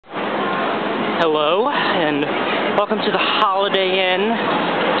Hello, and welcome to the Holiday Inn,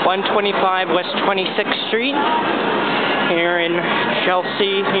 125 West 26th Street, here in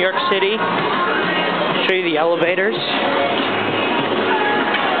Chelsea, New York City. I'll show you the elevators.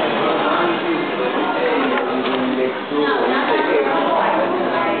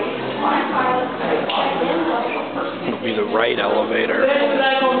 It'll be the right elevator.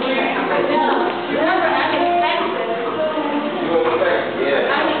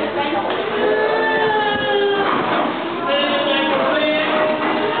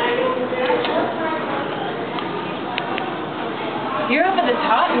 You're up at the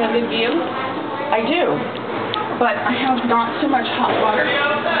top, you have a good view? I do, but I have not so much hot water,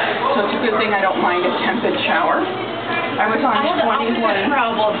 so it's a good thing I don't mind a tepid shower. I was on 21.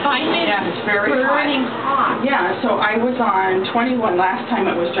 Problem. Yeah, it's very burning hot. Yeah, so I was on 21 last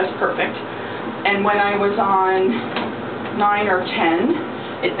time, it was just perfect. And when I was on 9 or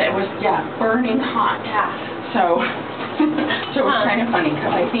 10, it was, burning hot. Yeah. So, so it's kind of funny,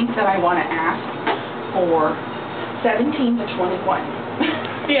 because I think that I want to ask for 17 to 21.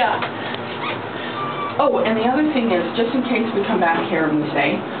 Yeah. Oh, and the other thing is, just in case we come back here and we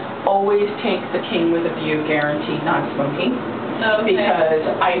say, always take the king with a view, guaranteed non-smoking. Okay. Because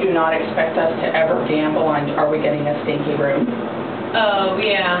I do not expect us to ever gamble on, are we getting a stinky room? Oh,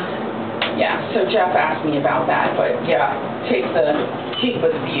 yeah. Yeah, so Jeff asked me about that, but yeah, take the king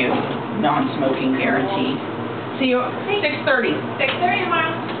with a view, non-smoking guaranteed. See you at 6:30. 6:30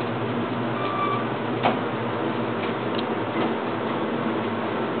 tomorrow.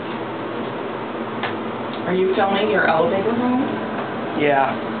 Are you filming your elevator room?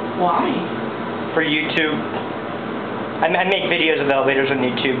 Yeah. Why? For YouTube. I make videos of elevators on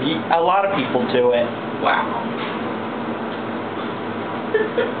YouTube. A lot of people do it. Wow.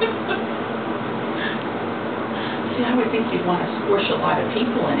 See, I would think you'd want to squish a lot of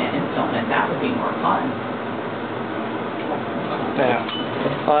people in it and film it. That would be more fun.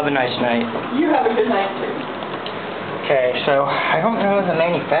 Yeah. I'll have a nice night. You have a good night, too. Okay, so I don't know the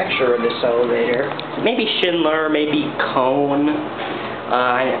manufacturer of this elevator. Maybe Schindler, maybe Cone.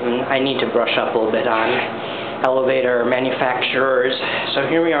 I need to brush up a little bit on elevator manufacturers. So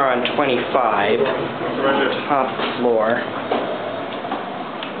here we are on 25, top floor.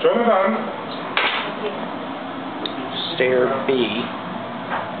 Stair B.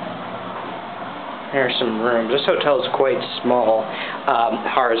 There's some rooms. This hotel is quite small,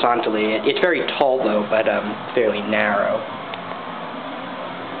 horizontally. It's very tall though, but fairly narrow.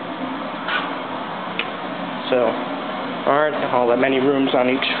 So, aren't all that many rooms on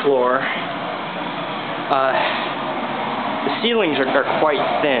each floor. The ceilings are quite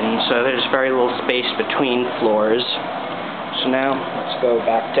thin, so there's very little space between floors. So now, let's go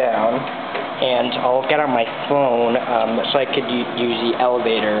back down, and I'll get on my phone so I could use the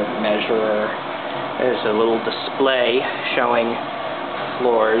elevator measurer. There's a little display showing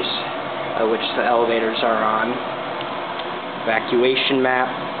floors which the elevators are on. Evacuation map.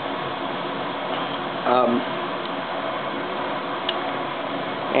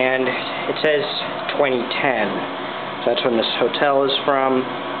 And it says 2010. So that's when this hotel is from.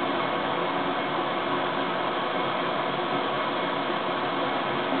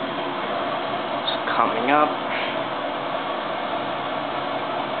 It's coming up.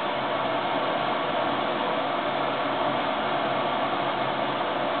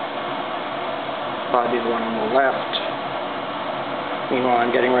 Probably the one on the left. Meanwhile,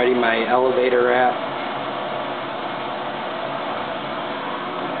 I'm getting ready my elevator app.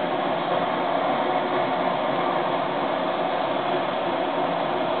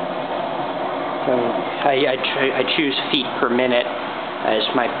 I choose feet per minute as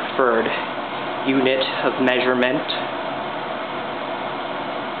my preferred unit of measurement.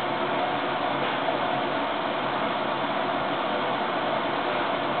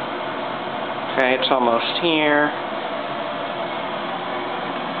 Okay, it's almost here.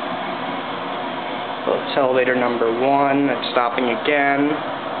 So it's elevator number 1. It's stopping again.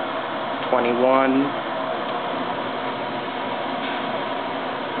 21.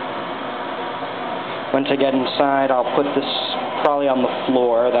 Once I get inside, I'll put this probably on the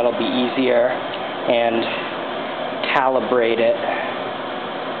floor. That'll be easier. And calibrate it.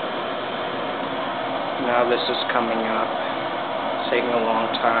 Now this is coming up. It's taking a long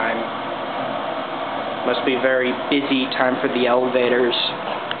time. Must be very busy time for the elevators.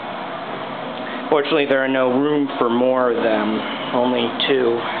 Fortunately, there are no room for more of them. Only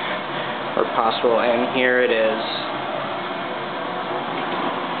 2 are possible, and here it is.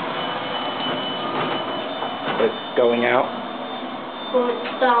 It's going out. Going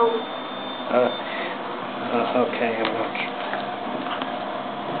down. Okay, I'm not sure.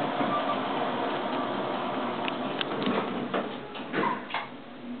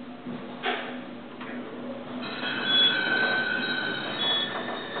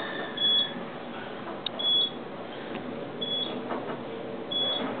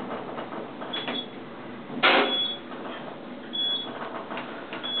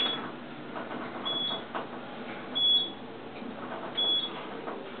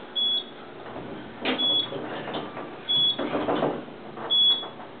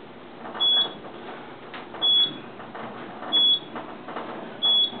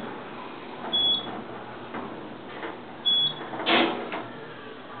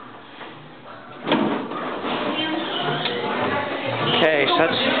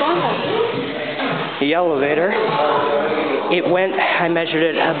 The elevator, I measured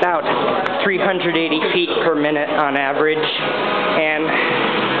it about 380 feet per minute on average, and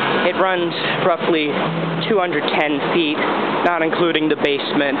it runs roughly 210 feet, not including the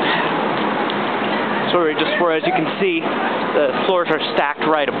basement. So where, as you can see, the floors are stacked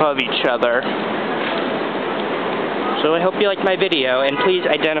right above each other. So I hope you liked my video, and please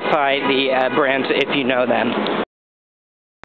identify the brands if you know them.